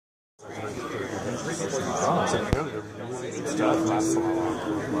Stuff lasts a lot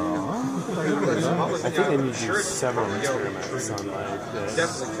longer. I think they need to do several experiments on like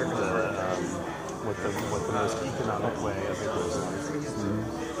what the most economic way of it goes on.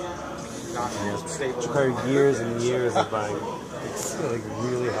 It required years and years of buying like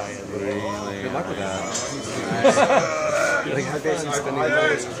really high end. Good luck with that. Like how fun spending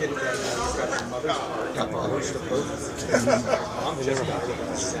dollars for kids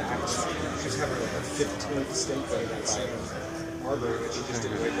she's having like a 15th state by that side of Harvard, but she just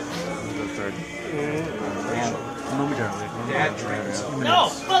didn't wake up. No,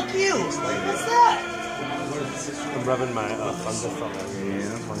 fuck you! What's that? I'm rubbing my fungus on my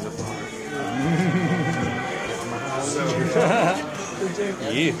fungus.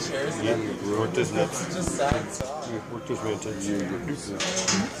 What is that? What is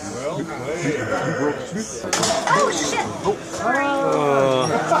Oh shit!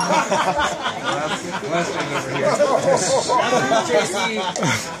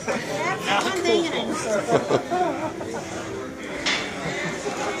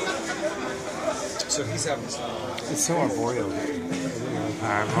 So he's having it's so arboreal.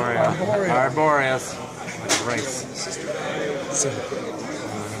 Arboreous. Like rice. So,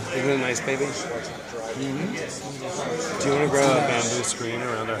 isn't it nice, baby? Mm-hmm. Do you want to grow a bamboo screen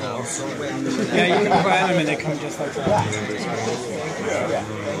around our house? Yeah, you can provide them and they come just like that.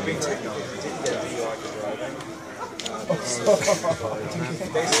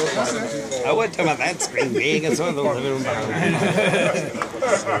 I wasn't talking about that screen being it's on the living room behind.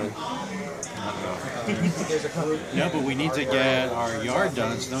 No, but we need to get our yard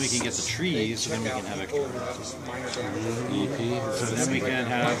done so then we can get the trees, so then we can have a so then we can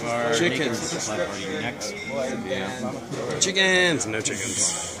have our chickens party next. Chickens, no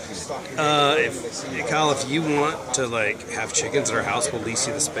chickens. Kyle, if you want to like have chickens at our house, we'll lease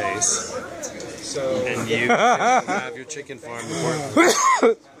you the space, and you can have your chicken farm.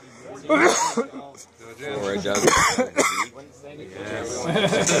 Or a dozen.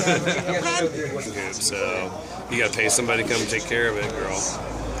 Yes. So you gotta pay somebody to come take care of it, girl.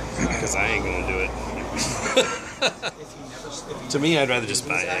 Because I ain't gonna do it. To me, I'd rather just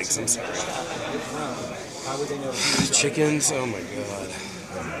buy eggs. I'm sorry. Chickens. Oh my god.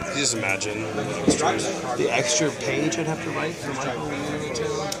 You just imagine the extra page I'd have to write for Michael.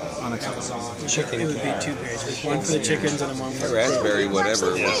 Chicken. It would be 2 pages. One for the chickens and one for the raspberry,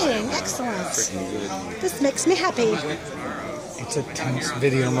 whatever. Excellent. This makes me happy. It's a tense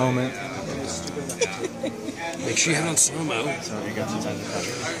video moment. Make sure you have it on slow-mo.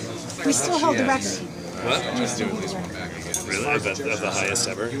 We still hold the record. What? Really? Of the highest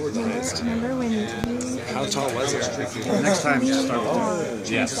ever? Remember when you... How tall was it? Next time, just start with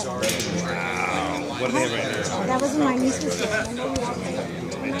Yes. Wow. What do they have right now? That was my niece's.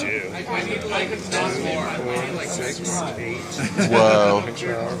 They do. 6, 8. Whoa.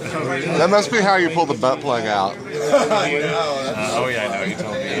 That must be how you pull the butt plug out. oh yeah, I know. You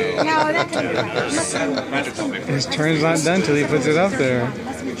told me. No, that couldn't be right. His turn's not done till he puts it up there.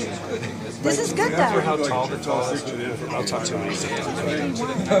 This is good though. How tall the tallest? I'll talk to him.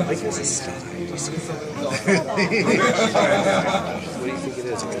 Like this is stuff. What do you think it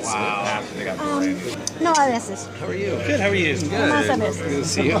is? Wow. No, a veces. How are you? Good. How are you? Good. Más a veces. Good to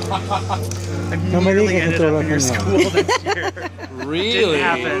see you. No me digas que te lo Really?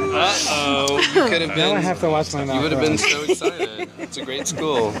 Uh-oh. You could have been. Now I have to watch my mouth. You would have been so excited. It's a great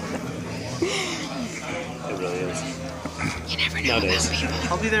school. It really is. You never know about people.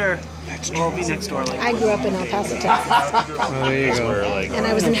 I'll be there. I'll be next door. I grew up in El Paso, Texas. Oh, there you go. And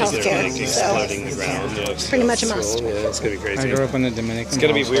I was in healthcare, so pretty much a must. Yeah, it's going to be crazy. I grew up in the Dominican. It's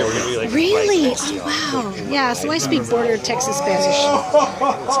going to be weird. We're going to be like really? Oh, wow. Yeah, so I speak border Texas Spanish.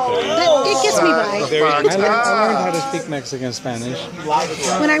 It gets me by. I learned how to speak Mexican Spanish.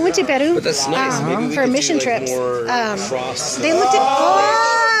 When I went to Peru for mission trips, they looked at...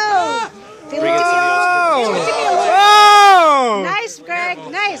 Oh! They looked at me. Nice, Greg.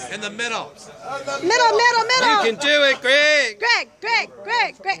 Nice. in the middle. Middle. You can do it, Greg. Greg.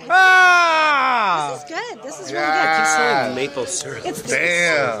 Ah! This is good. This is really good. Keep saying maple syrup.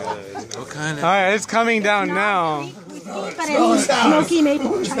 Damn. What kind of? All right, it's coming down now. But it means smoky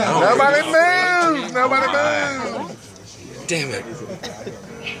maple. Nobody move. Damn it.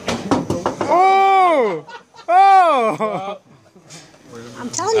 Oh! I'm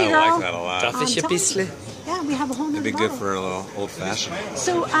telling you, girl. I like that a lot. Yeah, we have a whole new It'd be good for a little old fashioned.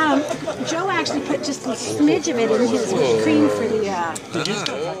 So, Joe actually put just a smidge of it in his whipped cream for the.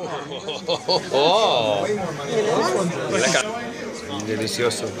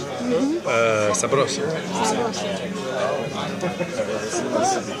 Delicioso. Sabroso. Sabroso.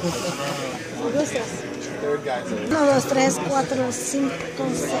 Uno, dos, tres, cuatro, cinco,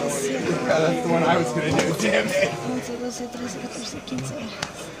 seis, siete. That's the one I was going to do, damn it. 11, 12, 13, 14, 15,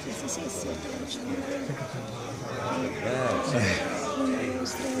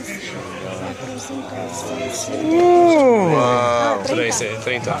 16,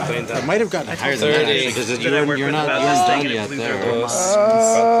 13, 30. I might have gotten higher than that 30. because you're not done yet there. 2, 4,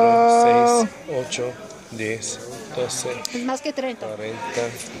 6, 8, 10, 12, Es más que 30. 40,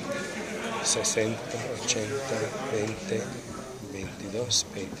 60, 80, 20, 22,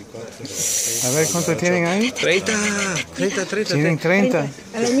 24, 26. A ver cuánto tienen ahí. 30. Tienen 30.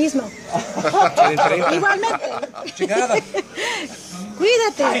 A lo mismo. ¿Tienen 30? Igualmente.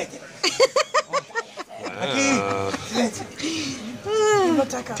 Cuídate.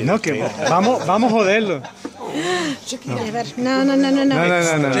 No, que vamos a joderlo. A ver, no. No.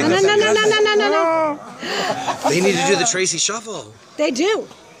 They need to do the Tracy Shuffle. They do.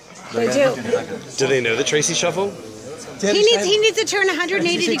 They do. Do they know the Tracy Shuffle? He needs to turn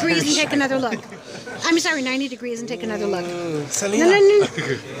 180 degrees and take another look. I'm sorry, 90 degrees and take another look. No.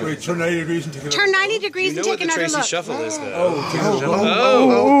 Wait, turn 90 degrees and take it. Turn 90 degrees You and know what take the another Tracy look. Shuffle is, though.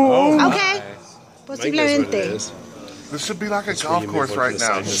 Okay. Mike knows what it Posiblemente. is. This should be like a golf course right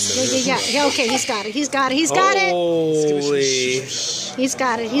now. Yeah. Okay, he's got it. He's got it. Holy. He's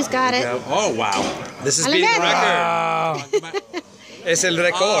got it. Oh, wow. This is A la beating the vez. record. Es el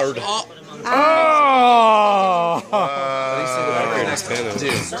récord. Oh! How do you say the record in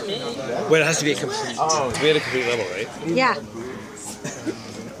Spanish? Wait, it has to be a complete. We had a complete level, right? Yeah.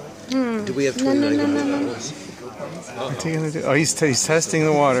 Do we have 29 complete levels? What's he gonna do? Oh, he's testing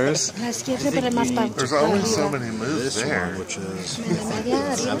the waters. There's only so many moves there. Which is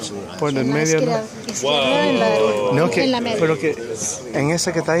Por el medio. No, pero que en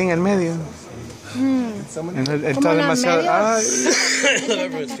esa que está ahí en el medio. Está demasiado. Ay,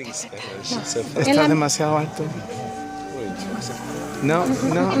 Everyone's speaking Spanish. So fast. está demasiado alto. No.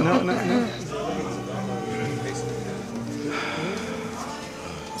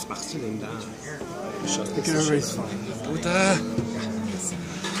 Was machst du denn da? Puta.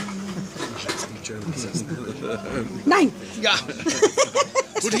 Nein. Ja.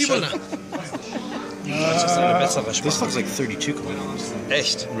 Gut, Hibona. this looks like 32 kilometers.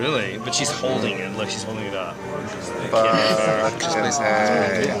 Echt? Really? But she's holding it. Look, she's holding it up.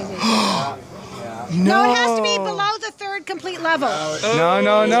 No, it has to be below the third complete level.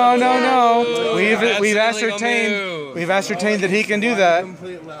 No. We've ascertained. We've ascertained that he can do that.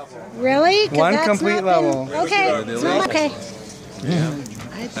 Really? 'Cause One that's complete not level. been- Okay. Okay.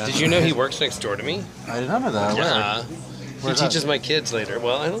 Did you know he works next door to me? I didn't know that. Yeah. He teaches my kids later.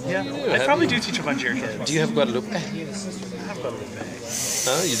 Well, I don't know. Yeah. if you do. I probably do teach a bunch of your kids. Do you have Guadalupe? I have Guadalupe.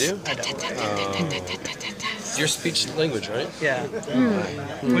 Oh, you do? Your speech language, right? Yeah.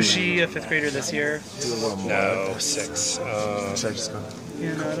 Was she a fifth grader this year? No, 6.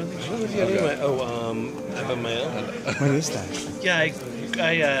 Yeah, no, I don't think Abimael. What is that? Yeah, I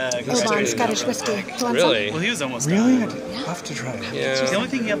Hold on, Scottish whiskey. You want some? Really? well, he was almost Really? done. I'll have to try it. The Yeah. only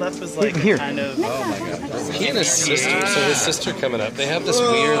thing he had left was like Here. kind of. He and his sister. So his sister coming up. They have this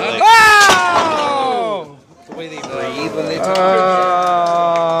weird like Oh! the way they breathe when they talk.